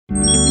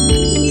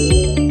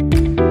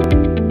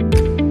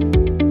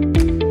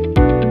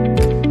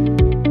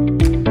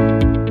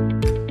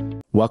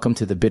Welcome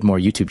to the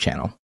BidMore YouTube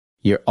channel,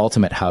 your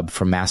ultimate hub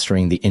for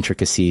mastering the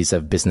intricacies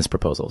of business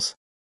proposals.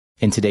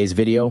 In today's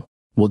video,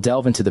 we'll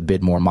delve into the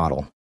BidMore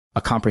model,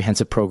 a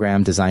comprehensive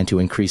program designed to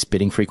increase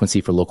bidding frequency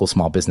for local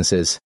small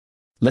businesses.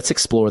 Let's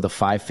explore the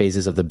 5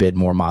 phases of the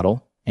BidMore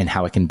model and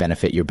how it can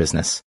benefit your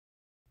business.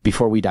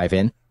 Before we dive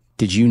in,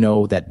 did you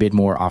know that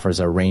BidMore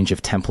offers a range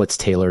of templates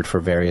tailored for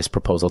various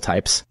proposal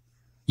types?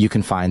 You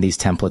can find these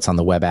templates on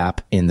the web app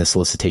in the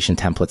solicitation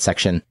template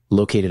section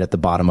located at the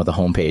bottom of the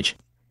homepage.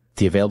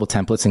 The available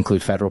templates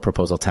include Federal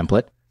Proposal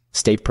Template,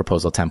 State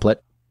Proposal Template,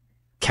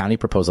 County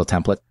Proposal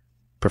Template,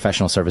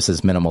 Professional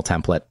Services Minimal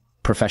Template,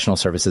 Professional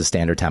Services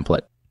Standard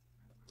Template,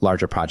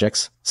 Larger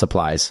Projects,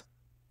 Supplies,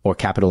 or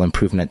Capital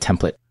Improvement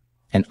Template,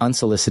 and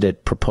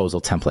Unsolicited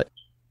Proposal Template.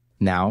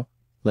 Now,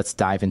 let's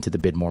dive into the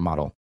BidMore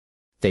model.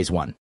 Phase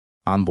 1.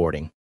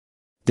 Onboarding.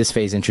 This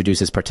phase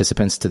introduces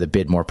participants to the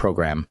BidMore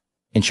program,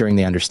 ensuring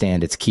they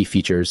understand its key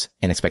features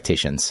and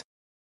expectations.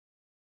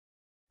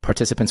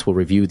 Participants will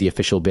review the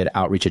official bid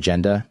outreach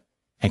agenda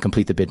and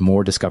complete the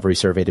BidMore discovery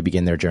survey to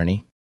begin their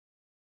journey.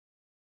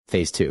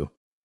 Phase 2.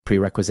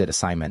 Prerequisite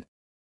assignment.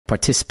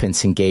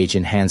 Participants engage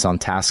in hands-on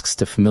tasks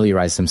to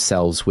familiarize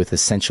themselves with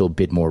essential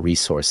BidMore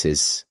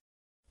resources.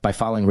 By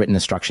following written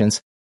instructions,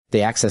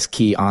 they access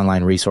key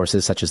online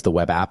resources such as the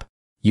web app,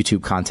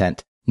 YouTube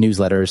content,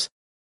 newsletters,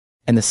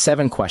 and the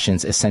 7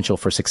 questions essential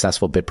for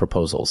successful bid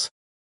proposals.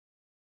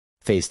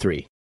 Phase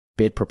 3.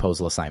 Bid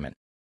proposal assignment.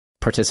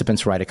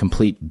 Participants write a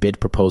complete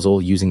bid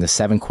proposal using the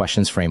 7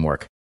 questions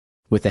framework.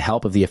 With the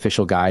help of the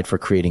official guide for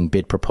creating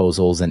bid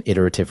proposals and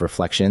iterative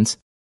reflections,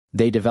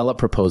 they develop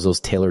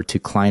proposals tailored to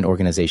client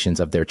organizations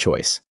of their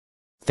choice.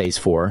 Phase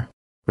 4.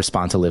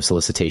 Respond to live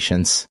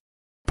solicitations.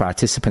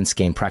 Participants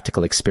gain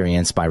practical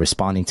experience by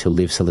responding to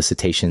live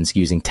solicitations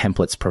using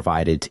templates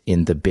provided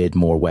in the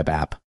BidMore web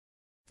app.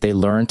 They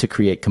learn to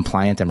create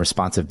compliant and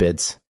responsive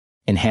bids,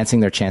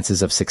 enhancing their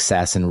chances of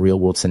success in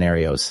real-world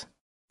scenarios.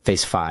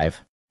 Phase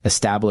 5.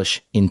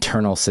 Establish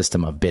internal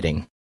system of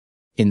bidding.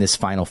 In this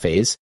final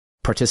phase,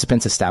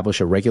 participants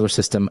establish a regular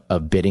system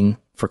of bidding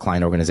for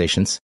client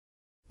organizations.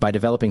 By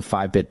developing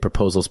 5 bid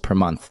proposals per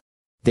month,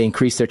 they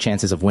increase their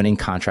chances of winning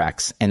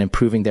contracts and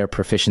improving their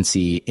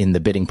proficiency in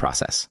the bidding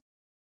process.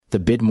 The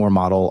BidMore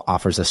model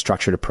offers a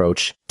structured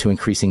approach to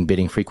increasing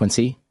bidding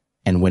frequency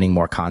and winning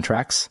more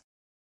contracts.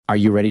 Are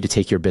you ready to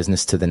take your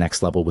business to the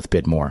next level with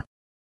BidMore?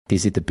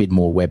 Visit the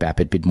BidMore web app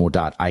at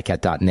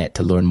bidmore.icat.net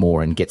to learn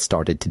more and get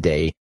started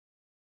today.